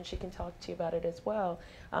Robyn's here and she can talk to you about it as well.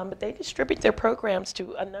 But they distribute their programs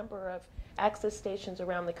to a number of access stations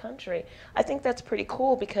around the country. I think that's pretty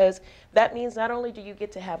cool because that means not only do you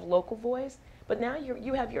get to have local voice, but now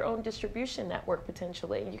you have your own distribution network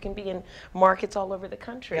potentially. You can be in markets all over the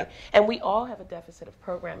country. Yep. And we all have a deficit of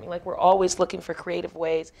programming. Like we're always looking for creative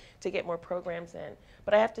ways to get more programs in.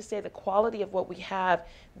 But I have to say the quality of what we have,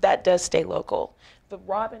 that does stay local. But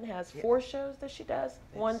Robyn has 4 shows that she does.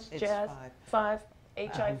 One's jazz, 5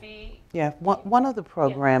 HIV. Yeah, one of the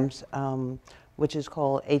programs, which is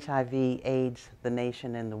called HIV, AIDS, the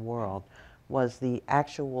Nation and the World, was the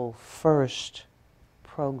actual first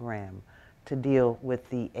program to deal with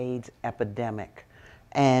the AIDS epidemic.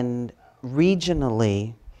 And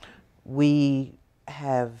regionally, we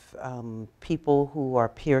have people who are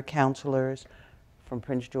peer counselors from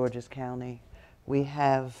Prince George's County. We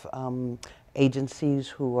have agencies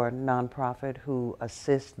who are nonprofit who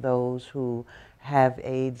assist those who have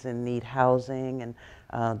AIDS and need housing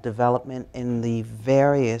and development in the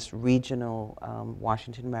various regional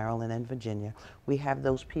Washington, Maryland, and Virginia. We have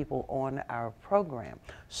those people on our program.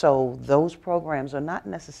 So those programs are not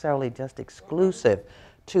necessarily just exclusive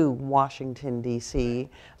to Washington, D.C.,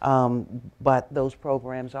 but those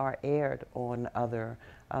programs are aired on other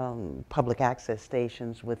public access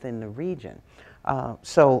stations within the region.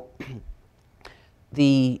 So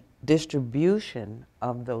the distribution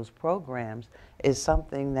of those programs is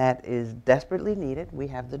something that is desperately needed. We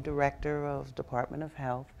have the director of Department of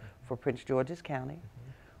Health for Prince George's County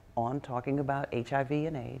on talking about HIV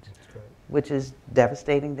and AIDS, which is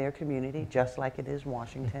devastating their community, just like it is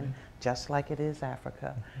Washington, just like it is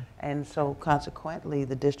Africa. And so consequently,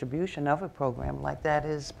 the distribution of a program like that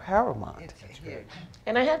is paramount. It's huge.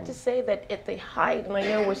 And I have to say that at the height, and I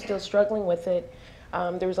know we're still struggling with it,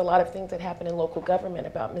 there was a lot of things that happened in local government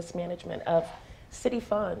about mismanagement of city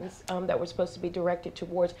funds that were supposed to be directed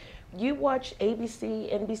towards. You watch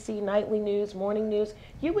ABC, NBC, nightly news, morning news,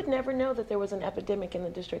 you would never know that there was an epidemic in the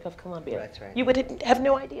District of Columbia. That's right. You would have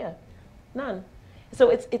no idea, none. So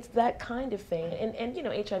it's that kind of thing, and you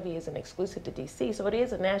know, HIV isn't exclusive to DC, so it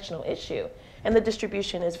is a national issue, and the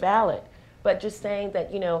distribution is valid. But just saying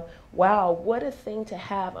that, you know, wow, what a thing to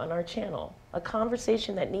have on our channel, a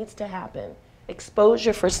conversation that needs to happen,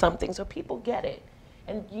 exposure for something so people get it.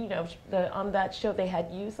 And you know, on that show they had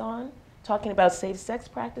youth on, talking about safe sex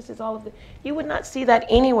practices, all of the, you would not see that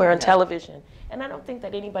anywhere on television. And I don't think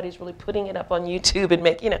that anybody's really putting it up on YouTube and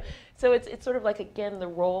make, you know, so it's sort of like, again, the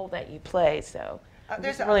role that you play, so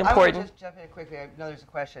it's really important. I want to just jump in quickly. I know there's a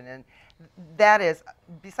question, and that is,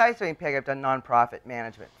 besides doing PEG, I've done nonprofit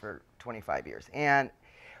management for 25 years. And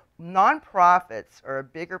nonprofits are a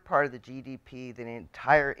bigger part of the GDP than the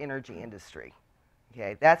entire energy industry.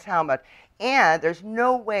 Okay, that's how much, and there's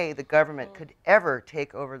no way the government could ever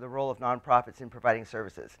take over the role of nonprofits in providing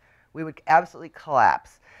services. We would absolutely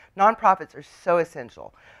collapse. Nonprofits are so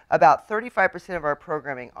essential. About 35% of our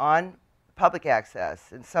programming on public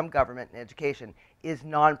access and some government and education is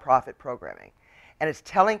nonprofit programming. And it's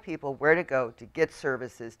telling people where to go to get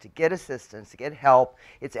services, to get assistance, to get help.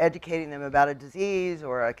 It's educating them about a disease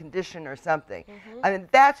or a condition or something. I mean,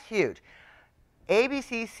 that's huge.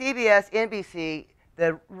 ABC, CBS, NBC,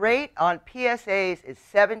 the rate on PSAs is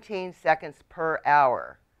 17 seconds per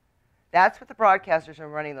hour. That's what the broadcasters are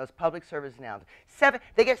running those public service announcements.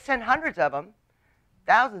 They get sent hundreds of them,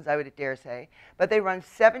 thousands I would dare say, but they run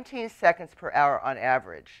 17 seconds per hour on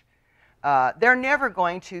average. They're never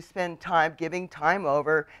going to spend time giving time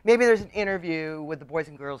over. Maybe there's an interview with the Boys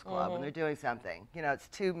and Girls Club and they're doing something. You know, it's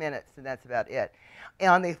 2 minutes and that's about it. And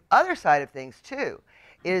on the other side of things too,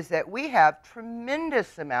 is that we have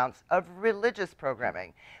tremendous amounts of religious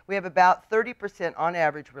programming. We have about 30% on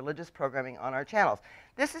average religious programming on our channels.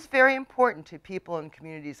 This is very important to people in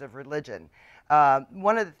communities of religion.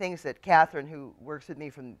 One of the things that Catherine, who works with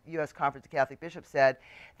me from the U.S. Conference of Catholic Bishops, said,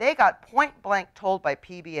 they got point blank told by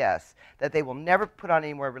PBS that they will never put on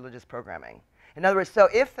any more religious programming. In other words, so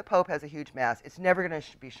if the Pope has a huge mass, it's never going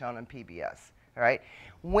to be shown on PBS. All right?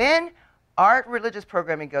 When our religious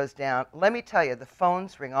programming goes down, let me tell you, the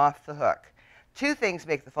phones ring off the hook. Two things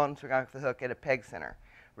make the phones ring off the hook at a PEG center.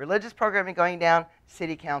 Religious programming going down,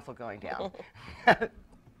 city council going down.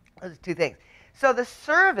 Those are two things. So the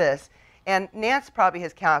service, and Nance probably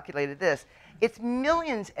has calculated this, it's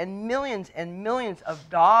millions and millions and millions of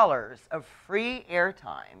dollars of free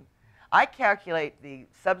airtime. I calculate the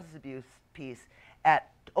substance abuse piece at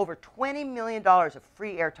over $20 million of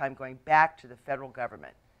free airtime going back to the federal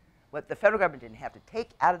government. What the federal government didn't have to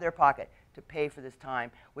take out of their pocket to pay for this time,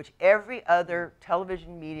 which every other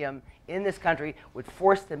television medium in this country would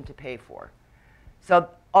force them to pay for. So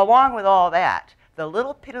along with all that, the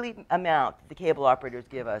little piddly amount that the cable operators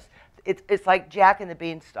give us, it's like Jack and the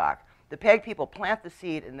Beanstalk. The PEG people plant the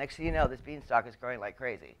seed, and next thing you know, this beanstalk is growing like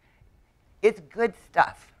crazy. It's good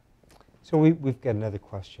stuff. So we've got another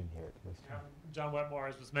question here. John Wetmore,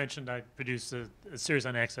 as was mentioned, I produced a series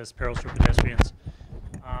on access perils for pedestrians.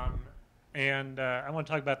 I want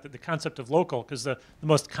to talk about the concept of local, because the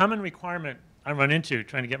most common requirement I run into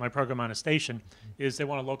trying to get my program on a station is they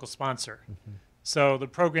want a local sponsor. So the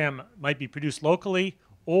program might be produced locally,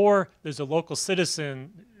 or there's a local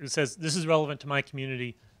citizen who says, this is relevant to my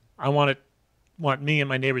community. I want me and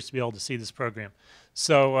my neighbors to be able to see this program.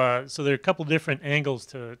 So there are a couple different angles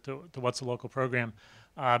to what's a local program.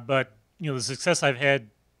 But you know, the success I've had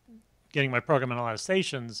getting my program on a lot of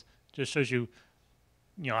stations just shows you,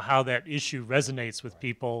 how that issue resonates with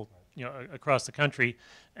people, across the country,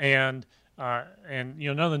 and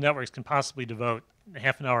none of the networks can possibly devote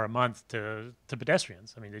half an hour a month to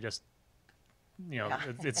pedestrians. I mean, they just,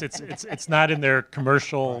 it's not in their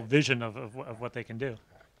commercial vision of what they can do.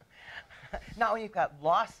 Not when you've got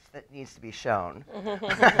Lost that needs to be shown.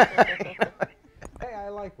 Hey, I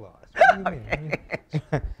like Lost. What do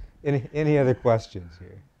you mean? Any other questions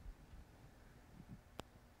here?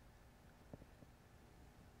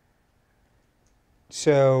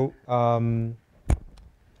 So,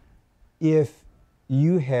 if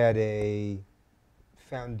you had a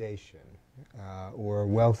foundation or a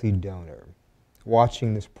wealthy donor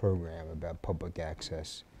watching this program about public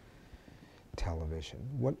access television,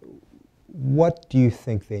 what do you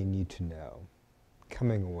think they need to know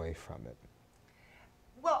coming away from it?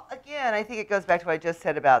 Well, again, I think it goes back to what I just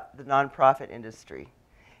said about the nonprofit industry,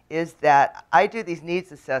 is that I do these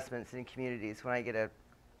needs assessments in communities when I get a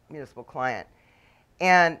municipal client.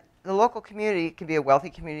 And the local community can be a wealthy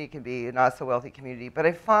community, can be a not so wealthy community, but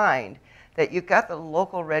I find that you've got the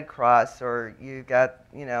local Red Cross, or you've got,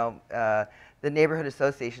 the neighborhood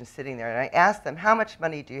association sitting there, and I asked them, how much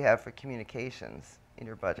money do you have for communications in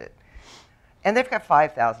your budget? And they've got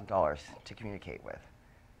 $5,000 to communicate with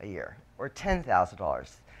a year, or $10,000.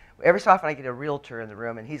 Every so often I get a realtor in the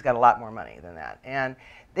room, and he's got a lot more money than that. And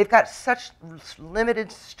they've got such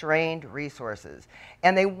limited, strained resources.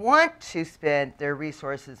 And they want to spend their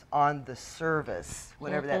resources on the service,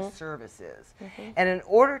 whatever that service is. And in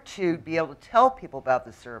order to be able to tell people about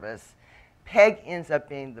the service, PEG ends up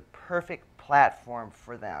being the perfect platform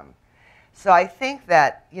for them. So I think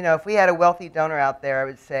that, you know, if we had a wealthy donor out there, I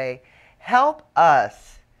would say, help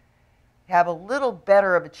us have a little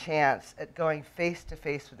better of a chance at going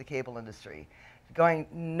face-to-face with the cable industry, going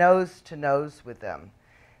nose-to-nose with them.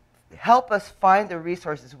 Help us find the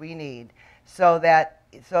resources we need so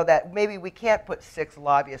that maybe we can't put 6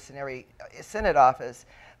 lobbyists in every Senate office,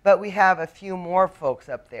 but we have a few more folks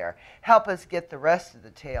up there. Help us get the rest of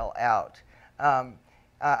the tail out.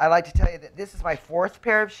 I'd like to tell you that this is my 4th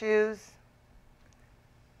pair of shoes.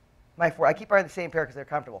 I keep wearing the same pair because they're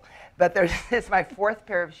comfortable. But it's my 4th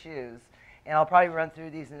pair of shoes, and I'll probably run through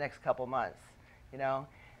these in the next couple months. You know,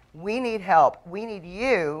 we need help. We need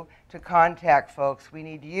you to contact folks. We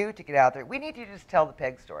need you to get out there. We need you to just tell the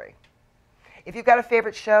PEG story. If you've got a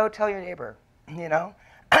favorite show, tell your neighbor. You know,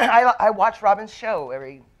 I watch Robyn's show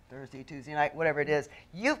every Thursday, Tuesday night, whatever it is.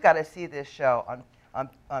 You've got to see this show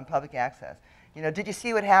on public access. You know, did you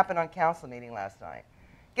see what happened on council meeting last night?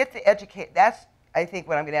 Get to educate. That's, I think,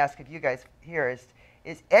 what I'm going to ask of you guys here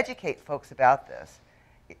is educate folks about this.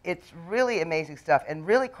 It's really amazing stuff. And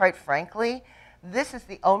really, quite frankly, this is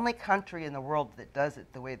the only country in the world that does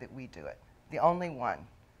it the way that we do it. The only one.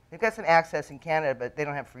 They've got some access in Canada, but they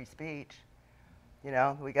don't have free speech. You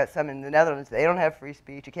know, we got some in the Netherlands. They don't have free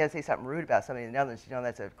speech. You can't say something rude about somebody in the Netherlands. You know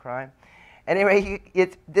that's a crime. Anyway,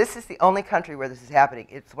 this is the only country where this is happening.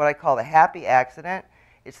 It's what I call the happy accident.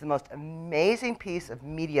 It's the most amazing piece of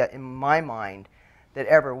media in my mind that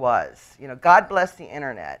ever was. You know, God bless the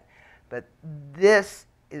internet, but this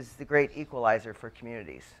is the great equalizer for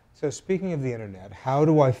communities. So speaking of the internet, how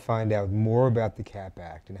do I find out more about the CAP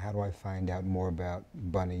Act, and how do I find out more about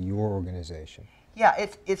Bunnie, your organization? Yeah,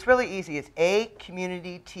 it's really easy. It's A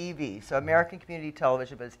Community TV, so American Community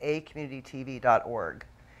Television, but it's acommunitytv.org.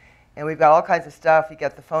 And we've got all kinds of stuff. You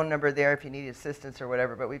got the phone number there if you need assistance or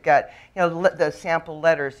whatever. But we've got, you know, the sample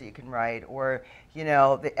letters that you can write, or, you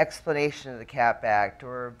know, the explanation of the CAP Act,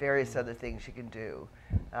 or various other things you can do.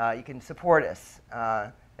 You can support us.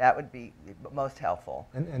 That would be most helpful.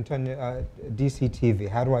 And Tonya, DCTV,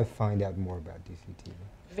 how do I find out more about DCTV?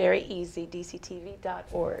 Very easy,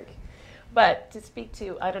 dctv.org. But to speak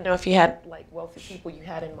to, I don't know if you had like wealthy people you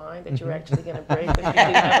had in mind that you were actually going to bring, but we do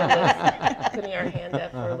have a list, putting our hand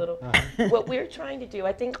up for a little. What we're trying to do,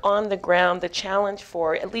 I think on the ground, the challenge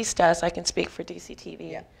for at least us, I can speak for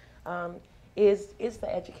DCTV, is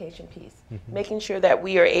the education piece. Making sure that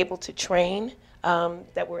we are able to train,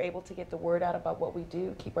 that we're able to get the word out about what we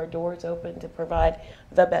do, keep our doors open to provide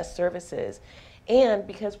the best services. And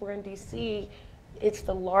because we're in DC, it's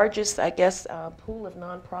the largest, I guess, pool of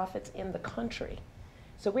nonprofits in the country.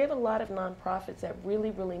 So we have a lot of nonprofits that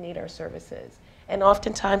really, really need our services. And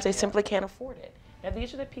oftentimes they simply can't afford it. Now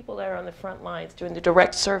these are the people that are on the front lines doing the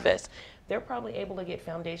direct service. They're probably able to get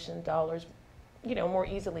foundation dollars, you know, more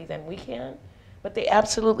easily than we can. But they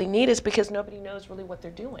absolutely need us because nobody knows really what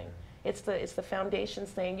they're doing. It's the foundation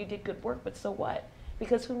saying you did good work, but so what?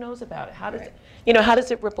 Because who knows about it? How does it, you know, how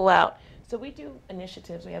does it ripple out? So we do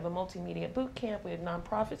initiatives. We have a multimedia boot camp. We have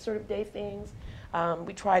nonprofit sort of day things.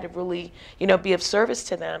 We try to really, you know, be of service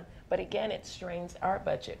to them. But again, it strains our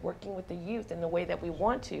budget. Working with the youth in the way that we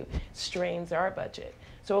want to strains our budget.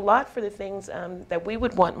 So a lot for the things that we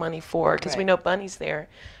would want money for, because we know Bunnie's there,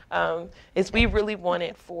 is we really want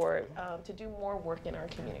it for to do more work in our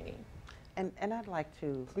community. And I'd like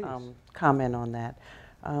to comment on that.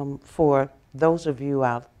 For those of you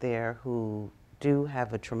out there who do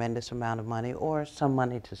have a tremendous amount of money or some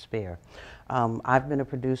money to spare. I've been a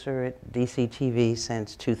producer at DCTV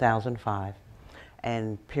since 2005,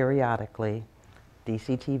 and periodically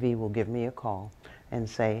DCTV will give me a call and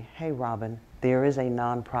say, hey Robyn, there is a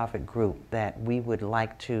nonprofit group that we would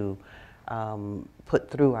like to put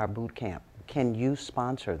through our boot camp. Can you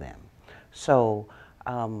sponsor them? So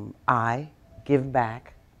I give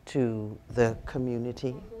back to the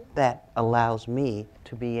community that allows me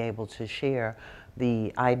to be able to share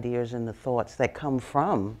the ideas and the thoughts that come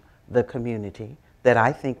from the community that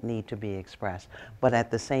I think need to be expressed. But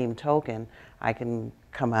at the same token, I can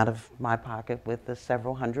come out of my pocket with the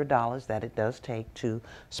several $100s that it does take to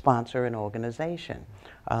sponsor an organization,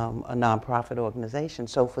 a nonprofit organization.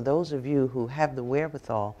 So for those of you who have the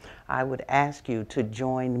wherewithal, I would ask you to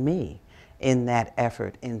join me in that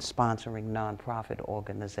effort in sponsoring nonprofit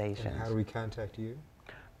organizations. And how do we contact you?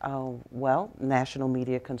 Well, National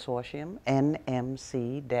Media Consortium, nmc-inc.org.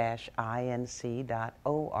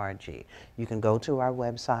 You can go to our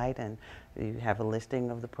website and you have a listing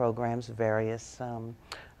of the programs, various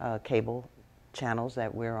cable channels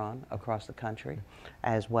that we're on across the country,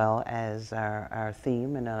 as well as our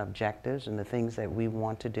theme and our objectives and the things that we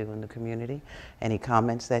want to do in the community. Any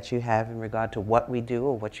comments that you have in regard to what we do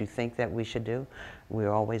or what you think that we should do,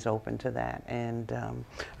 we're always open to that. And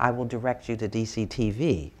I will direct you to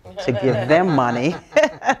DCTV to give them money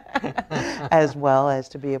as well as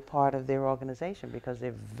to be a part of their organization, because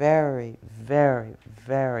they're very, very,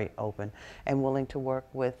 very open and willing to work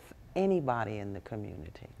with anybody in the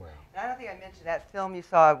community. And I don't think I mentioned that film you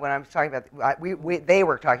saw when I was talking about, they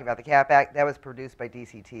were talking about the CAP Act. That was produced by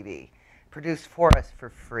DCTV, produced for us for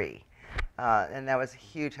free. And that was a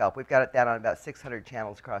huge help. We've got that on about 600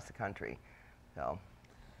 channels across the country. So,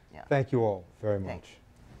 yeah. Thank you all very much.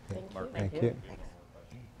 Thank you. Thank you.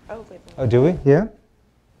 Oh, wait. Oh, do we? Yeah?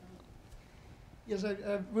 Yes,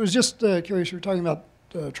 I was just curious. You were talking about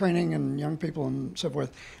training and young people and so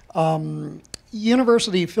forth.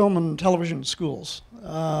 University film and television schools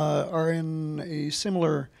are in a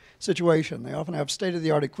similar situation. They often have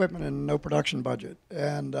state-of-the-art equipment and no production budget.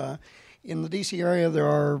 And in the DC area, there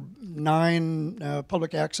are 9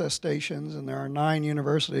 public access stations, and there are 9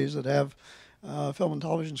 universities that have film and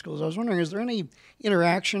television schools. I was wondering, is there any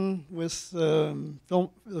interaction with the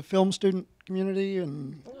film student community?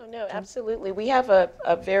 And No, absolutely. We have a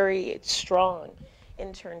very strong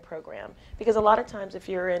intern program, because a lot of times if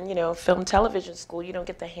you're in, film television school, you don't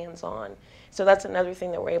get the hands-on. So that's another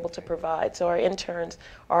thing that we're able to provide. So our interns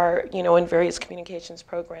are, in various communications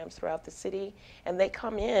programs throughout the city, and they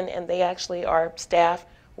come in and they actually are staff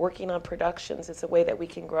working on productions. It's a way that we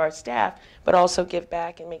can grow our staff, but also give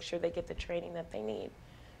back and make sure they get the training that they need.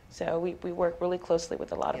 So we work really closely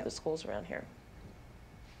with a lot of the schools around here.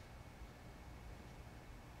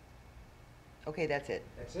 Okay, that's it.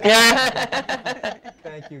 That's it.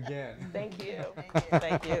 Thank you again. Thank you.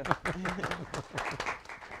 Thank you.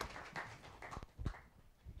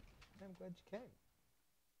 I'm glad you came.